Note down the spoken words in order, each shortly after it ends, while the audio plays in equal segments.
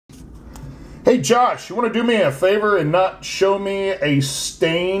Hey Josh, you want to do me a favor and not show me a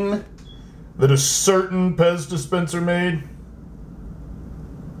stain that a certain Pez dispenser made?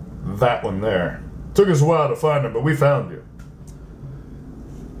 That one there. Took us a while to find him, but we found you.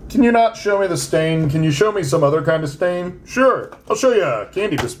 Can you not show me the stain? Can you show me some other kind of stain? Sure, I'll show you a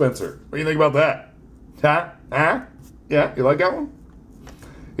candy dispenser. What do you think about that? Huh? Huh? Yeah, you like that one?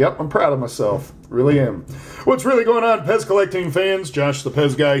 Yep, I'm proud of myself. Really am. What's really going on, Pez collecting fans? Josh the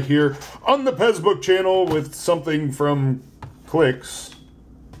Pez Guy here on the Pez Book channel with something from Flicks.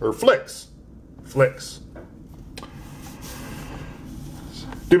 Do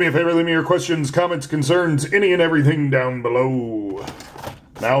me a favor, leave me your questions, comments, concerns, any and everything down below.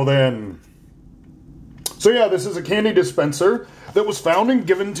 Now then. So yeah, this is a candy dispenser that was found and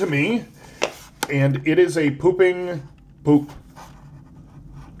given to me, and it is a pooping poop.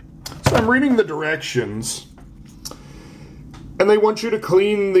 So I'm reading the directions, and they want you to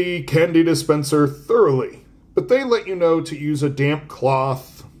clean the candy dispenser thoroughly, but they let you know to use a damp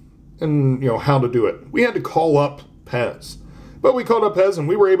cloth and, how to do it. We had to call up Pez. But we called up Pez and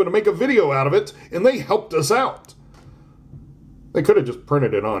we were able to make a video out of it, and they helped us out. They could have just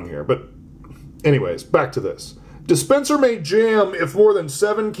printed it on here, but anyways, back to this. Dispenser may jam if more than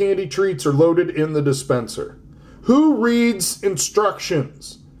 7 candy treats are loaded in the dispenser. Who reads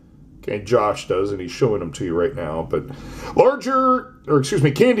instructions? Okay, Josh does, and he's showing them to you right now, but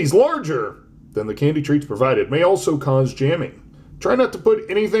candies larger than the candy treats provided may also cause jamming. Try not to put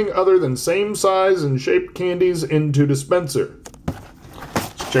anything other than same size and shaped candies into dispenser.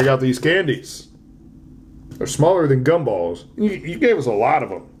 Let's check out these candies. They're smaller than gumballs. You gave us a lot of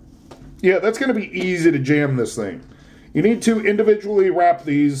them. Yeah, that's going to be easy to jam this thing. You need to individually wrap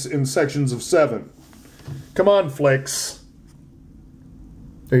these in sections of 7. Come on, Flicks.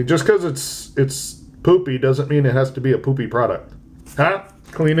 Hey, just because it's poopy doesn't mean it has to be a poopy product. Huh?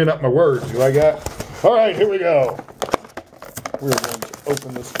 Cleaning up my words. You like that? All right, here we go. We're going to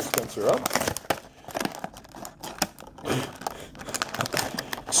open this dispenser up.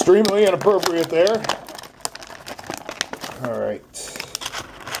 Extremely inappropriate there. All right.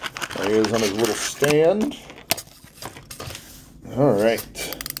 There he is on his little stand. All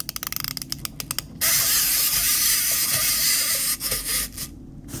right.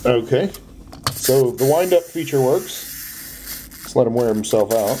 Okay. So the wind-up feature works. Let's let him wear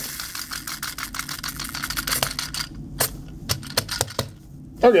himself out.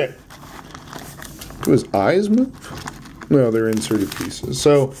 Okay. Do his eyes move? No, they're inserted pieces.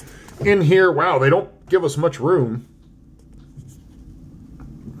 So in here, wow, they don't give us much room.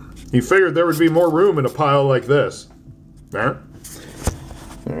 You figured there would be more room in a pile like this. All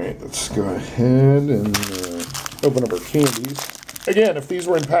right, let's go ahead and open up our candies. Again, if these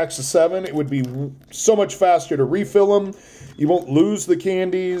were in packs of 7, it would be so much faster to refill them. You won't lose the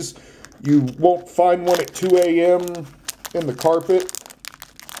candies. You won't find one at 2 a.m. in the carpet,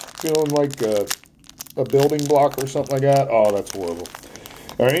 feeling like a building block or something like that. Oh, that's horrible.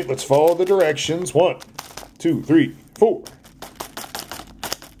 All right, let's follow the directions. 1, 2, 3, 4,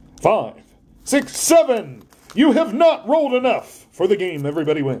 5, 6, 7. You have not rolled enough for the game.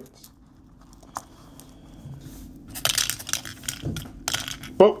 Everybody wins.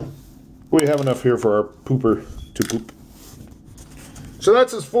 Well, we have enough here for our pooper to poop. So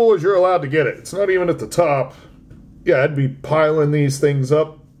that's as full as you're allowed to get it. It's not even at the top. Yeah, I'd be piling these things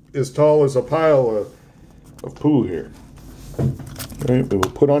up as tall as a pile of poo here. All right, we will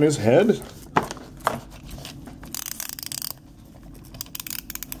put on his head.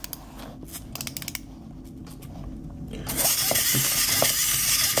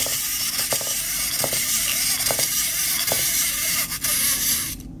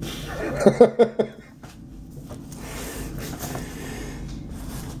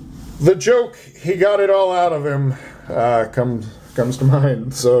 The joke, he got it all out of him, comes to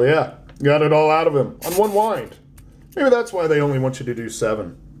mind. So yeah, got it all out of him on one wind. Maybe that's why they only want you to do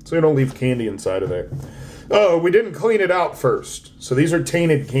 7, so you don't leave candy inside of there. Oh, we didn't clean it out first. So these are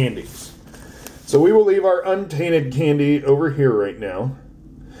tainted candies. So we will leave our untainted candy over here right now.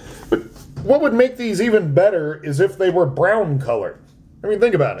 But what would make these even better is if they were brown colored. I mean,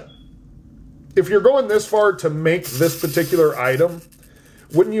 think about it. If you're going this far to make this particular item,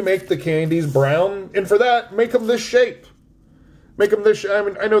 wouldn't you make the candies brown? And for that, make them this shape. Make them this shape. I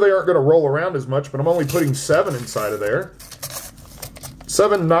mean, I know they aren't going to roll around as much, but I'm only putting 7 inside of there.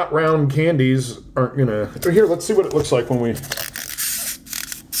 7 not round candies aren't going to... Here, let's see what it looks like when we...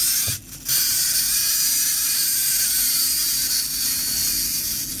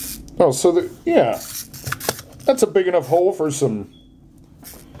 Oh, so yeah. That's a big enough hole for some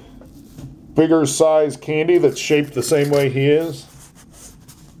bigger size candy that's shaped the same way he is.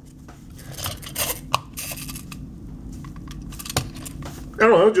 I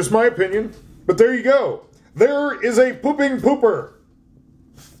don't know, just my opinion. But there you go. There is a pooping pooper.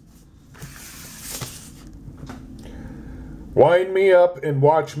 Wind me up and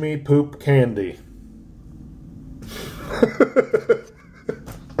watch me poop candy.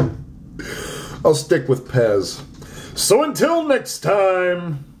 I'll stick with Pez. So until next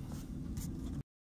time.